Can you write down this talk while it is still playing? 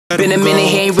Been a minute,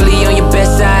 he ain't really on your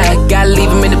best side. Gotta leave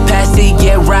him in the past till you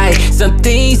get right. Some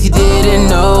things you didn't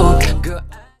know.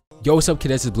 Yo, what's up, kids?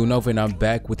 This is Blue Nova, and I'm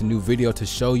back with a new video to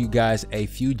show you guys a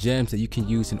few gems that you can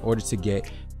use in order to get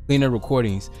cleaner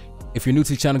recordings. If you're new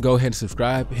to the channel, go ahead and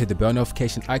subscribe, hit the bell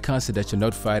notification icon so that you're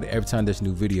notified every time there's a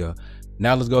new video.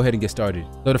 Now let's go ahead and get started.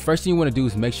 So the first thing you want to do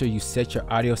is make sure you set your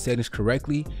audio settings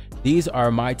correctly. These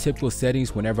are my typical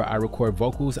settings whenever I record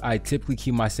vocals. I typically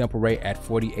keep my sample rate at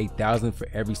 48,000 for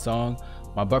every song.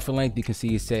 My buffer length, you can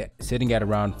see, is sitting at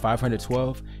around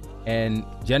 512. And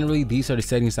generally, these are the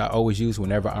settings I always use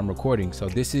whenever I'm recording. So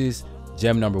this is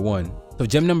gem number one. So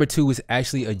gem number two is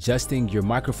actually adjusting your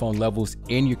microphone levels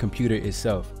in your computer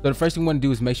itself. So the first thing you want to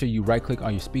do is make sure you right click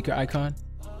on your speaker icon,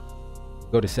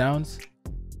 go to sounds,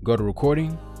 go to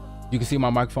recording. You can see my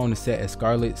microphone is set as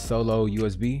Scarlett Solo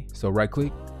USB. So right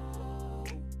click,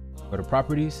 go to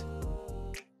properties.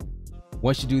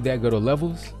 Once you do that, go to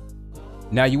levels.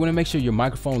 Now you want to make sure your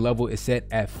microphone level is set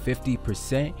at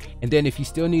 50%. And then if you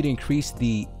still need to increase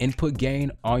the input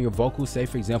gain on your vocals, say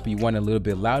for example, you want a little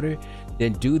bit louder,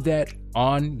 then do that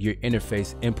on your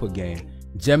interface input gain.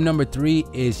 Gem number three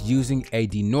is using a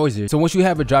denoiser. So once you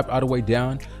have it dropped all the way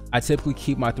down, I typically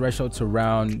keep my threshold to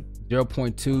around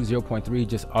 0.2, 0.3,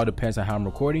 just all depends on how I'm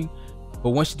recording.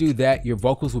 But once you do that, your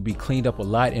vocals will be cleaned up a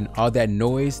lot and all that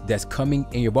noise that's coming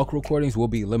in your vocal recordings will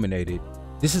be eliminated.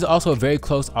 This is also a very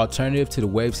close alternative to the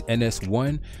Waves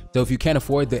NS1. So if you can't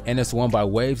afford the NS1 by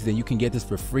Waves, then you can get this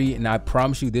for free. And I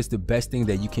promise you, this is the best thing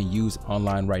that you can use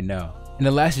online right now. And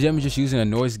the last gem is just using a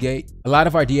noise gate. A lot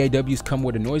of our DAWs come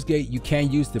with a noise gate. You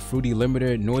can use the Fruity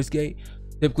Limiter noise gate.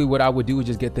 Typically what I would do is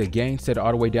just get the gain set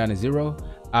all the way down to 0.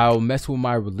 I'll mess with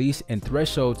my release and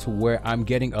threshold to where I'm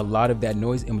getting a lot of that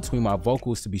noise in between my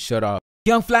vocals to be shut off.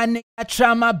 Young fly nigga, I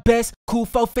try my best. Cool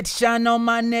 450 shine on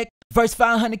my neck. Verse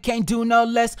 500, can't do no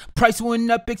less. Price went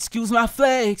up, excuse my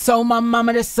flex. So my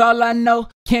mama, that's all I know.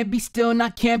 Can't be still, and I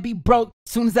can't be broke.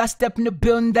 Soon as I step in the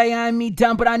building, they eyeing me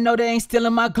down, but I know they ain't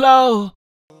stealing my glow.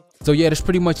 So yeah, that's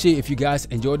pretty much it. If you guys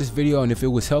enjoyed this video and if it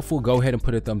was helpful, go ahead and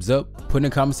put a thumbs up. Put in the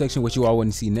comment section what you all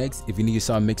want to see next. If you need your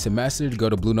song mixed and mastered, go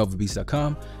to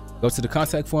bluenovabeats.com. Go to the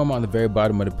contact form on the very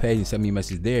bottom of the page and send me a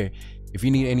message there. If you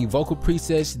need any vocal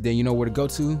presets, then you know where to go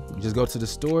to. You just go to the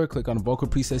store, click on the vocal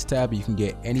presets tab, and you can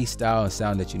get any style and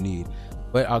sound that you need.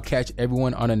 But I'll catch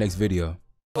everyone on the next video.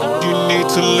 You need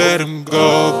to let him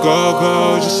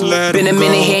go, just let him go. Been a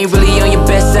minute, he ain't really on your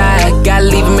best side. Gotta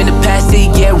leave him in the past till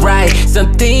you get right.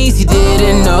 Some things you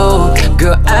didn't know,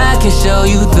 girl, I can show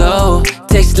you though.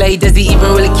 Text late, does he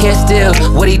even really care still?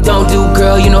 What he don't do,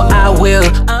 girl, you know I will.